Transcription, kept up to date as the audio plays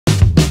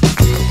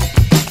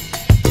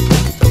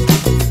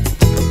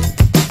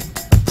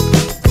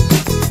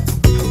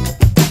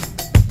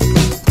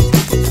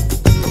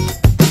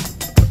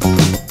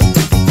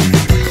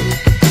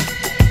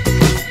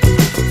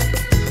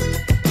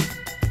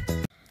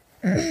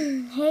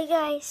Hey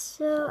guys,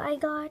 so I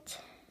want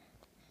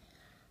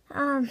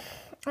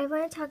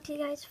to talk to you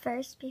guys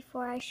first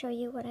before I show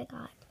you what I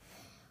got.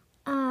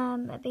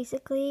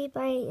 Basically,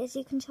 as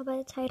you can tell by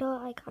the title,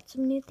 I got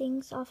some new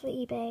things off of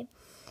eBay,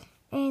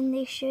 and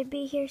they should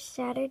be here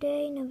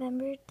Saturday,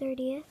 November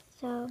 30th,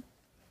 so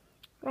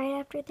right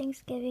after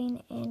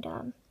Thanksgiving,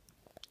 and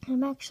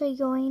I'm actually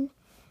going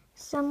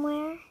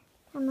somewhere.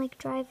 I'm like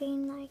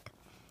driving like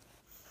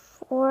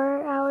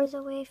 4 hours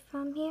away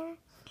from here,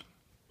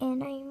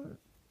 and I'm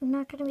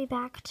not going to be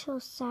back till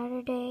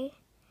Saturday.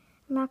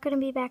 I'm not going to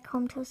be back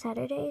home till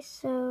Saturday,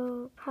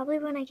 so probably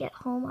when I get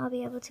home, I'll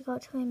be able to go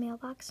to my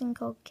mailbox and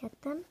go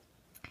get them.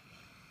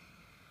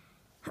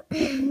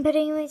 But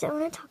anyways, I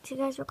want to talk to you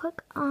guys real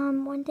quick.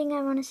 One thing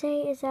I want to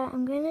say is that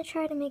I'm going to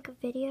try to make a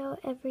video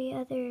every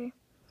other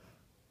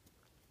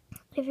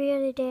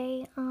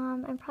day.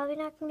 I'm probably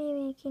not going to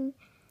be making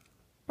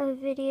a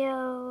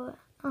video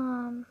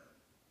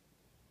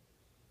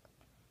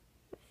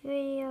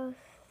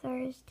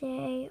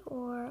Thursday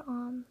or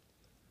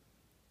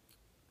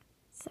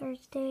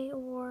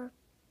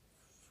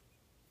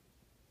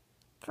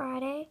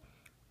Friday.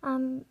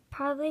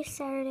 Probably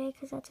Saturday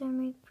because that's when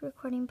I'm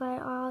recording,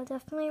 but I'll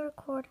definitely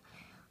record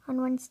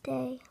on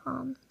Wednesday.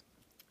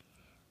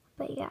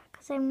 But yeah,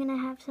 because I'm gonna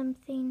have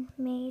something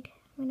made.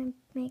 I'm gonna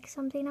make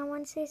something on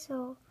Wednesday,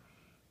 so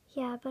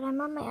yeah. But I'm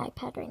on my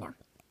iPad right now.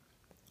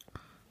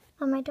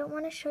 I don't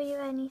want to show you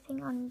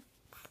anything on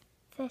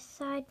this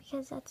side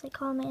because that's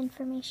like all my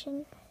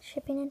information,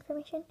 shipping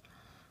information.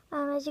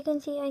 As you can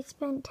see, I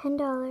spent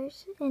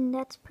 $10, and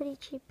that's pretty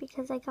cheap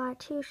because I got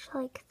 2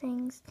 schleich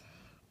things,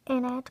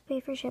 and I had to pay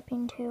for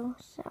shipping too.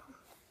 So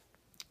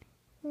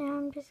now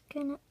I'm just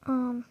gonna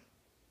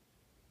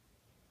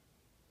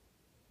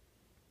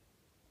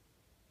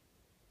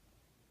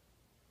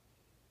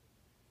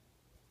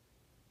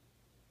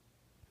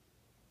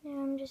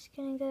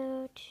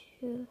go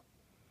to.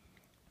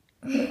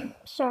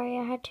 Sorry,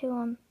 I had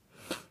to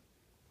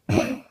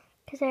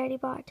because I already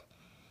bought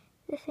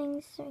the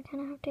things, so I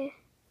kind of have to.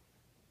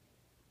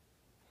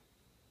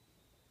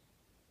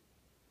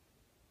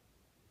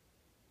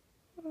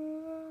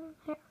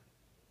 Here.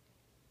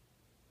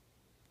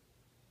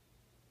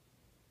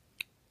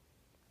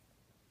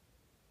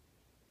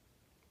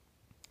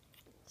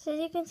 So as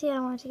you can see, I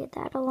wanted to get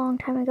that a long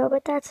time ago,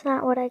 but that's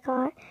not what I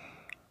got.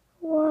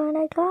 What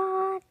I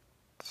got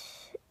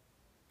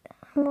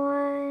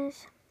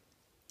was,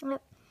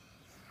 yep,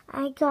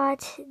 I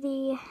got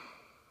the,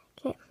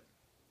 okay,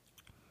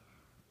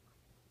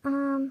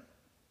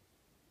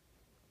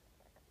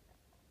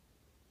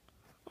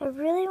 I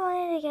really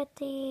wanted to get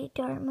the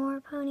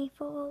Dartmoor pony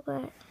foal,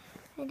 but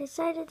I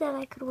decided that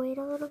I could wait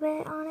a little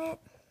bit on it.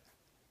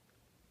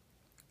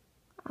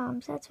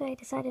 So that's what I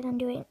decided on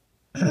doing.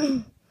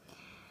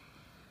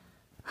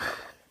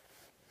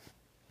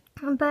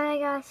 But I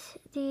got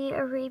the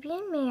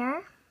Arabian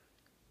mare,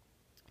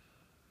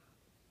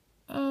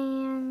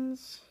 and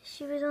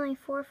she was only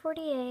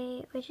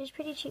 $4.48, which is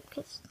pretty cheap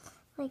because,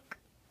 like,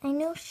 I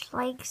know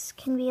schleichs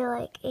can be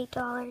like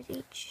 $8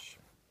 each,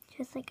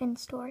 just like in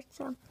stores,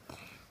 so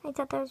I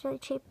thought that was really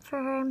cheap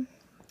for her.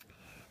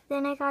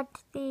 Then I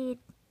got the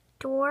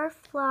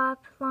dwarf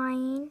lop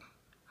line,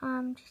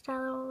 just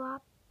that little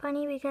lop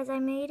bunny, because I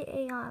made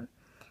a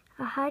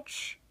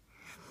hutch.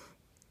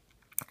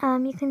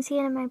 You can see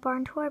it in my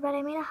barn tour, but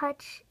I made a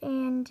hutch,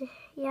 and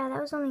yeah, that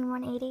was only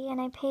 $180,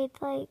 and I paid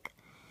like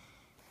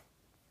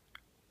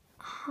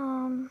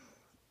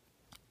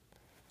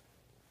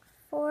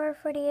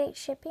 $4.48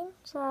 shipping.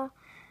 So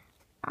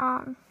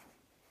yeah,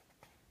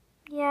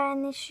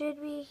 and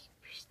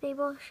they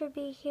both should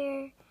be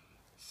here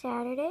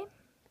Saturday.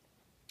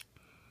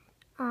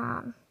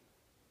 So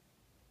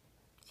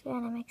yeah,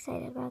 and I'm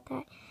excited about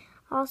that.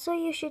 Also,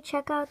 you should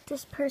check out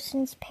this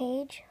person's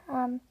page,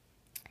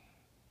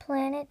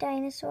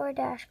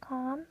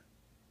 planetdinosaur.com.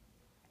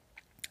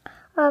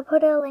 I'll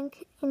put a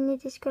link in the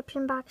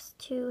description box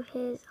to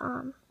his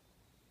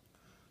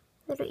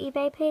little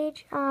eBay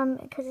page,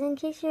 because in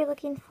case you're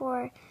looking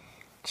for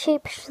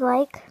cheap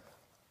schleich,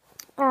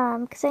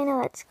 because I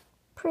know that's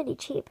pretty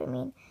cheap. I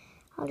mean,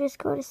 I'll just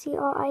go to see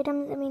all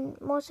items. I mean,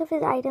 most of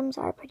his items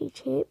are pretty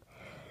cheap,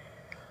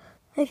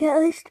 like at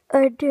least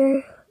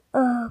under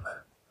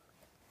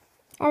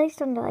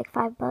like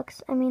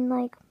 $5. I mean,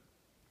 like,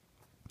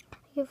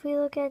 if we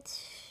look at,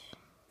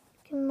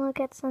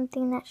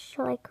 something that's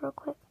schleich real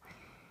quick.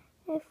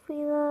 If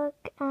we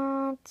look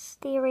at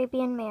the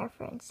Arabian mare,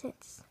 for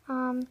instance,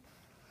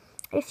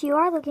 if you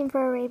are looking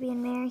for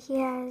Arabian mare, he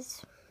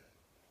has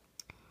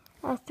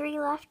 3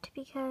 left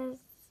because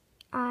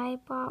I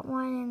bought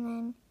one,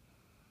 and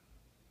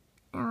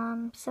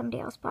then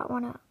somebody else bought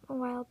one a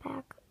while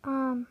back.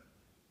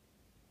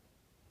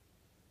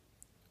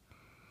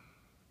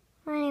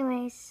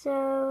 Anyway,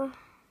 so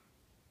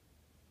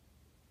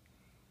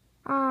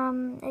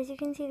as you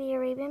can see, the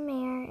Arabian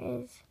mare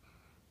is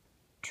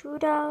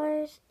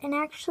 $2, and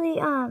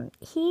actually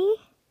he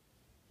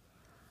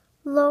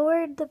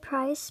lowered the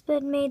price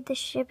but made the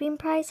shipping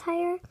price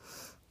higher.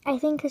 I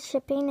think because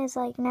shipping is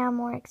like now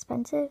more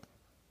expensive.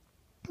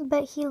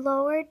 but he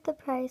lowered the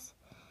price.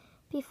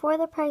 Before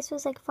the price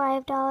was like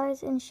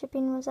 $5 and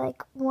shipping was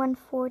like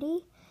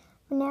 $140.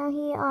 But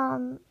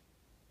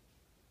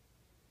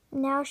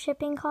now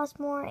shipping costs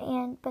more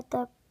but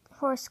the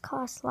horse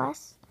costs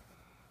less.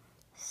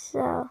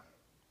 So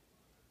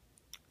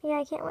yeah,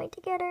 I can't wait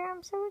to get her.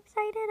 I'm so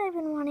excited. I've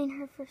been wanting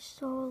her for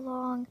so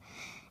long.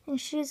 And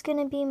she's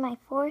gonna be my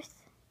 4th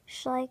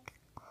schleich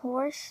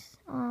horse.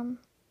 Only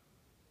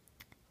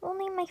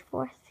my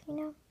 4th, you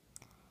know.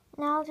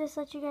 Now I'll just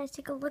let you guys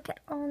take a look at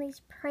all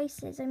these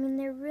prices. I mean,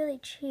 they're really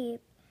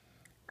cheap.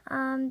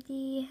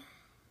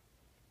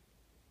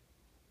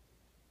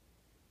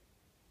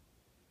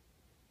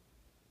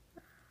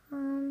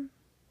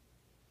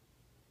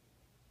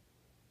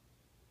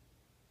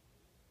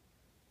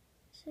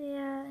 So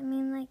yeah, I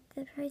mean, like,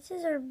 the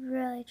prices are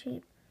really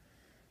cheap.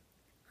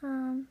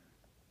 I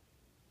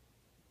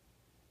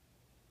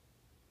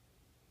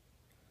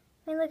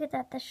mean, look at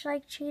that. The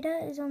schleich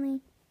cheetah is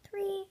only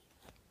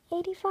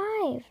 $3.85.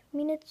 I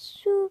mean, it's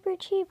super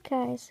cheap,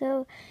 guys.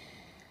 So,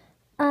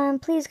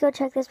 please go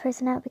check this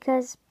person out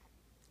because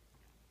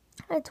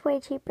it's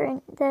way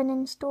cheaper than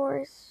in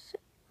stores.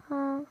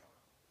 Well,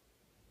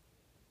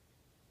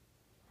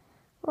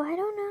 I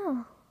don't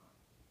know.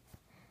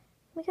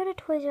 We go to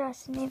Toys R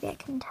Us and maybe I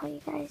can tell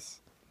you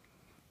guys.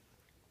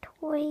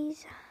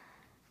 Toys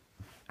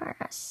R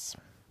Us.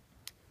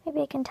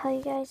 Maybe I can tell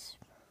you guys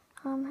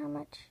how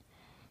much.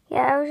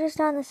 Yeah, I was just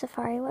on the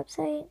Safari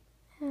website.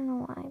 I don't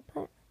know why,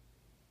 but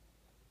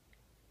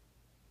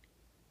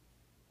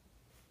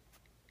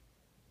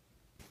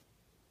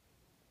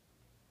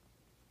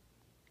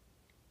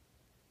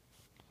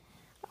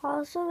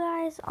also,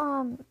 guys,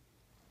 I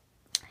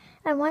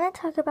want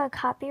to talk about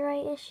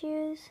copyright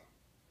issues.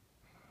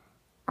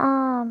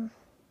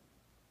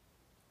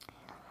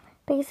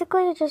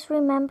 Basically, just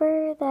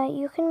remember that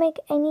you can make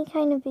any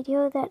kind of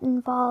video that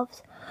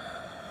involves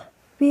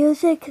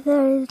music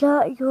that is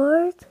not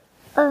yours,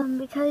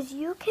 because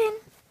you can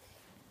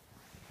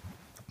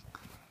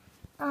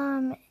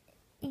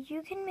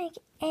make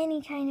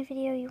any kind of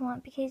video you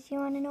want, because you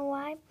want to know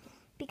why?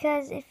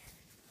 Because if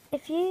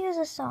you use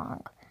a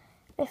song,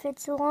 if you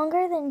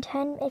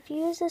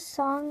use a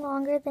song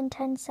longer than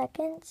 10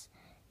 seconds,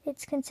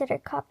 it's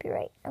considered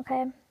copyright,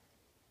 okay?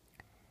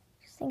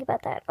 Just think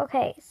about that.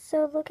 Okay,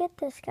 so look at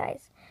this,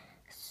 guys.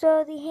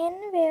 So the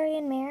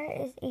Hanoverian mare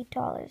is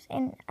 $8,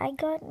 and I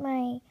got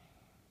my,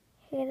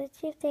 here, let's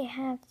see if they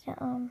have the,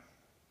 'cause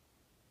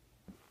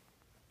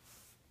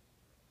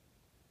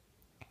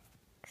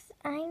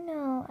I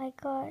know I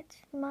got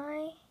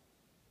my,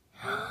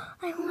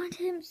 I want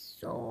him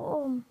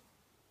so,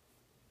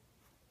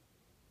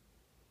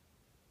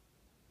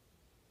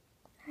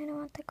 I don't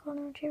want the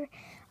golden retriever.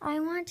 I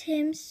want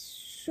him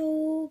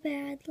so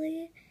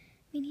badly.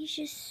 I mean, he's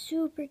just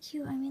super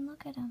cute. I mean,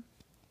 look at him.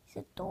 He's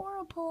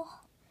adorable.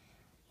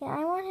 Yeah,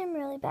 I want him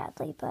really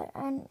badly, but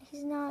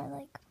he's not,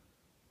 like,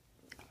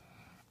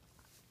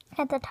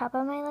 at the top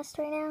of my list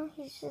right now.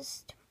 He's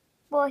just,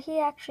 well, he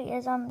actually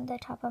is on the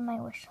top of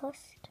my wish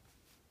list.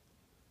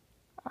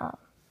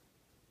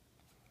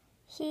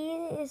 He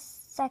is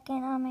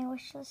second on my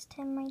wish list,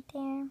 him right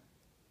there.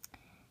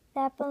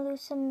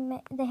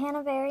 The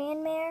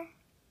Hanoverian mare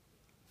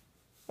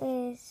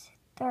is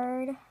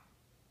third,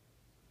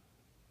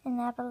 and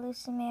the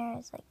Appaloosa mare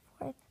is like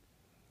 4th.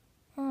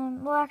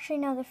 Well, actually,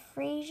 no, the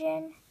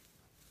Frisian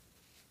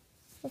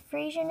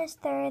is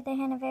third,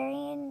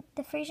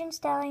 the Frisian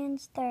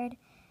stallion's third,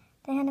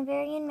 the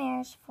Hanoverian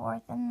mare is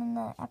 4th, and then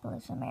the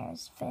Appaloosa mare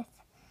is 5th.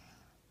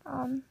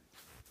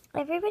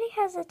 Everybody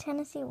has a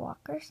Tennessee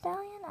Walker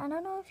stallion. I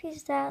don't know if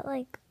he's that,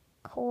 like,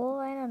 cool.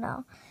 I don't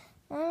know.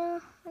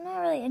 I'm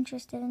not really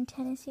interested in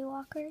Tennessee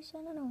Walkers.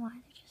 I don't know why.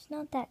 They're just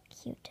not that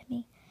cute to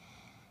me.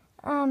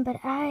 But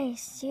I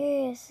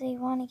seriously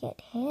want to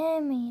get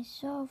him. He's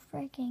so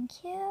freaking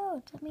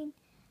cute. I mean,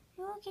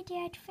 look at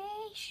that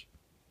face.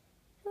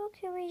 Who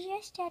can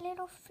resist that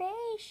little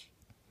face?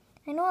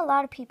 I know a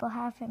lot of people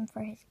have him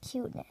for his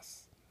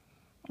cuteness.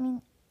 I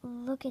mean,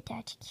 look at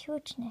that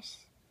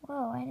cuteness.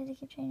 Whoa, why did it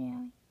keep changing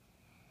on me?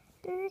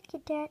 Look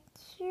at that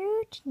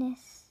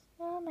cuteness.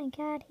 Oh my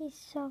god, he's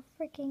so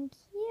freaking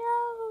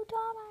cute.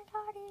 Oh my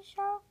god, he's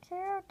so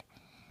cute.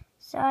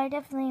 So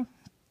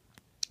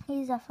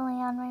he's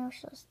definitely on my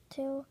wish list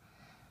too.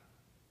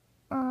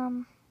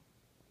 I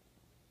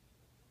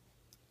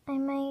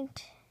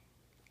might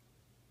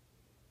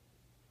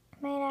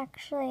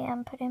actually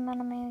put him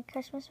on my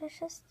Christmas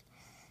wish list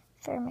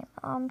for my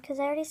mom, because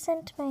I already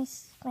sent my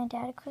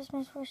dad a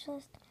Christmas wish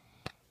list,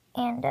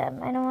 and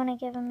I don't want to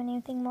give him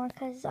anything more,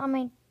 because on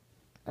the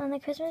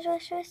Christmas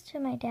wish list to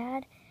my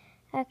dad,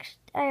 I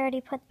already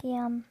put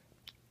the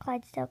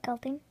Clydesdale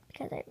gelding,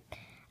 because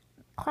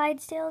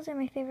Clydesdales are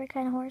my favorite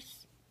kind of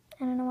horse.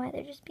 I don't know why,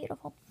 they're just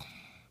beautiful.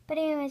 But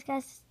anyways,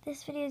 guys,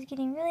 this video is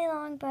getting really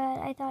long, but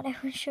I thought I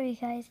would show you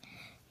guys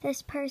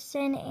this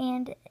person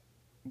and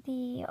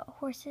the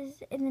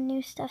horses and the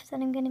new stuff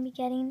that I'm going to be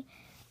getting.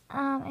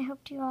 I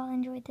hope you all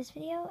enjoyed this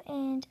video,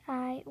 and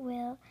I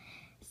will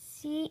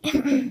see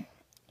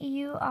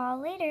you all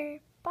later.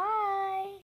 Bye!